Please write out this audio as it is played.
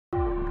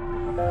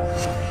Mastercam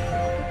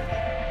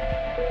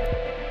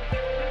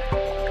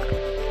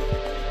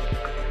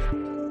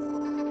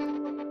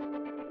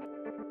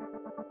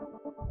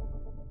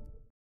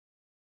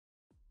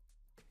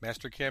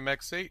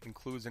X8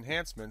 includes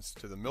enhancements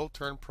to the mill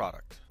turn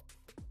product.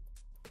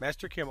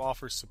 Mastercam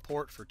offers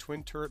support for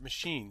twin turret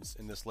machines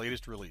in this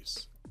latest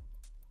release.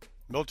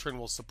 Mill turn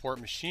will support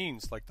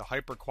machines like the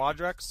Hyper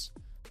Quadrex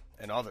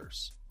and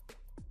others.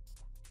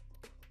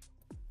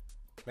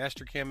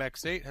 Mastercam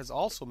X8 has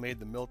also made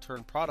the mill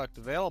turn product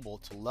available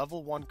to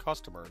level 1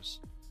 customers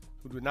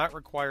who do not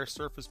require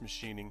surface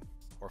machining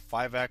or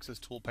 5-axis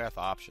toolpath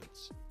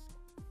options.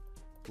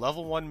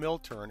 Level 1 mill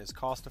turn is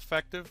cost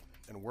effective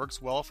and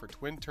works well for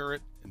twin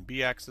turret and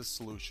B-axis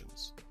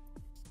solutions.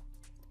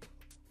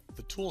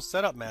 The Tool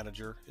Setup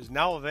Manager is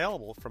now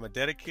available from a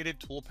dedicated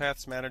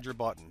Toolpaths Manager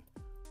button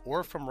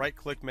or from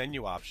right-click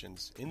menu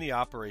options in the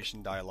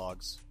Operation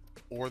dialogues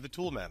or the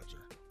Tool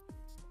Manager.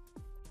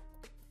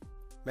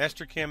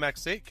 Mastercam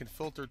X8 can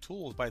filter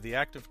tools by the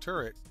active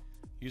turret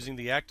using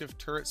the Active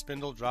Turret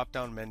Spindle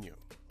drop-down menu.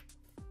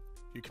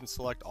 You can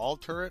select all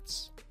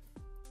turrets,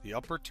 the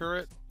upper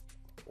turret,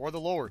 or the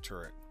lower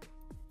turret.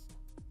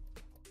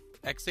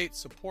 X8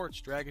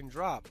 supports drag and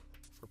drop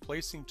for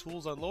placing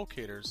tools on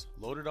locators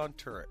loaded on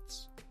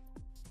turrets.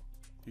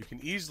 You can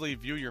easily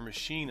view your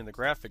machine in the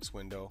graphics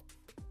window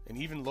and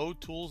even load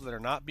tools that are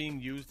not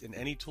being used in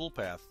any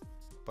toolpath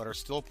but are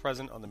still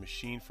present on the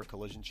machine for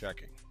collision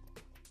checking.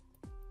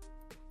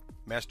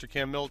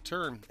 Mastercam Mill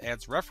Turn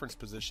adds reference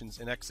positions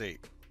in X8.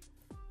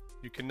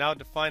 You can now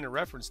define a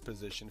reference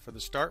position for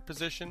the start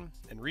position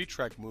and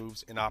retrek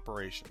moves in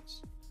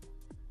operations.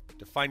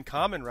 Define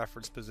common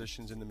reference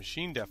positions in the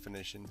machine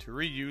definition to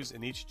reuse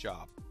in each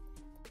job.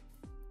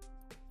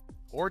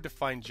 Or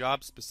define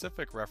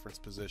job-specific reference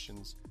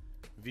positions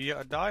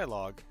via a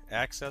dialog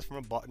accessed from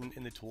a button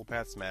in the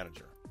Toolpaths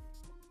Manager.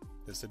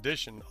 This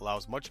addition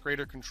allows much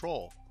greater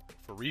control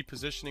for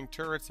repositioning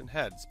turrets and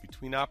heads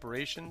between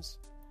operations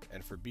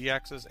and for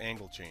B-axis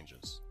angle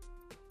changes.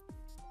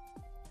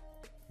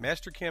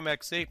 Mastercam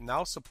X8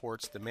 now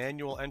supports the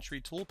manual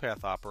entry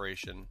toolpath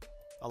operation,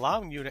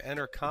 allowing you to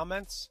enter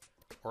comments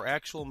or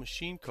actual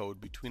machine code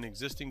between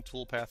existing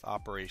toolpath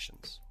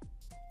operations.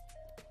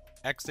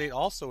 X8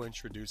 also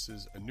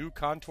introduces a new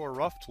contour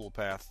rough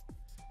toolpath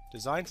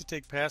designed to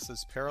take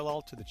passes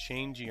parallel to the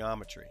chain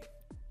geometry.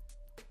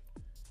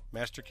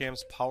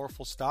 Mastercam's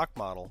powerful stock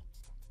model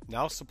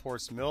now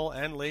supports mill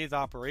and lathe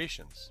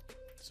operations,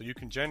 so you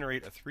can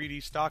generate a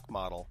 3D stock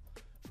model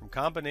from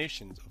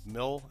combinations of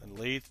mill and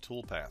lathe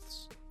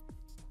toolpaths.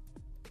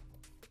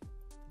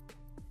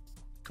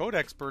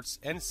 CodeXpert's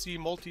NC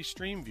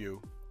Multi-Stream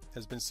View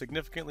has been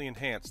significantly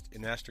enhanced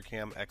in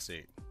Mastercam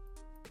X8.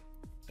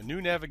 A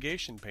new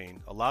navigation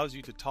pane allows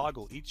you to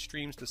toggle each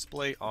stream's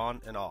display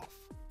on and off,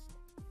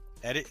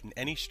 edit in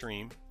any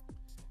stream,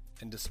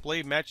 and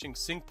display matching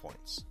sync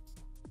points.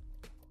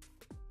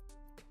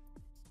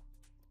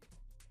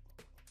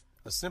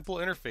 A simple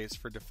interface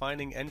for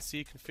defining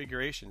NC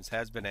configurations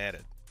has been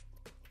added,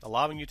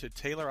 allowing you to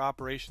tailor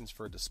operations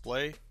for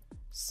display,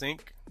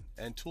 sync,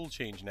 and tool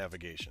change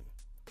navigation.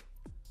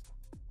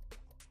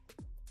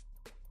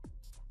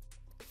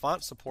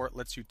 Font support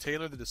lets you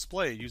tailor the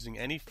display using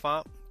any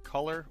font,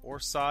 color, or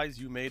size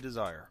you may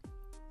desire.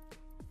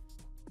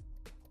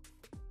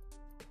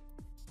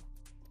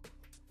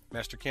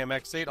 Mastercam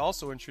X8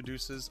 also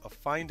introduces a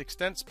Find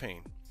Extents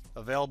pane,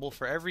 available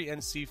for every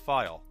NC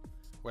file,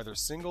 whether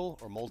single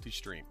or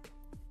multi-stream.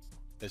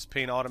 This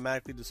pane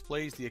automatically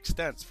displays the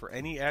extents for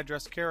any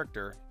address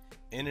character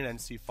in an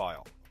NC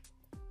file.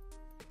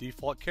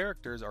 Default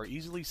characters are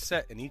easily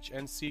set in each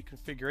NC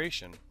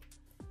configuration,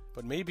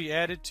 but may be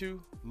added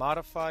to,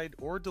 modified,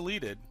 or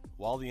deleted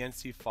while the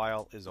NC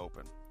file is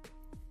open.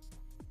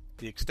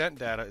 The extent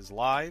data is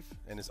live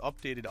and is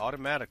updated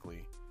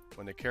automatically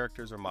when the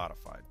characters are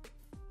modified.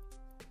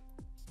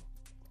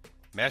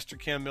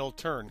 Mastercam Mill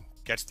Turn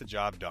gets the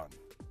job done.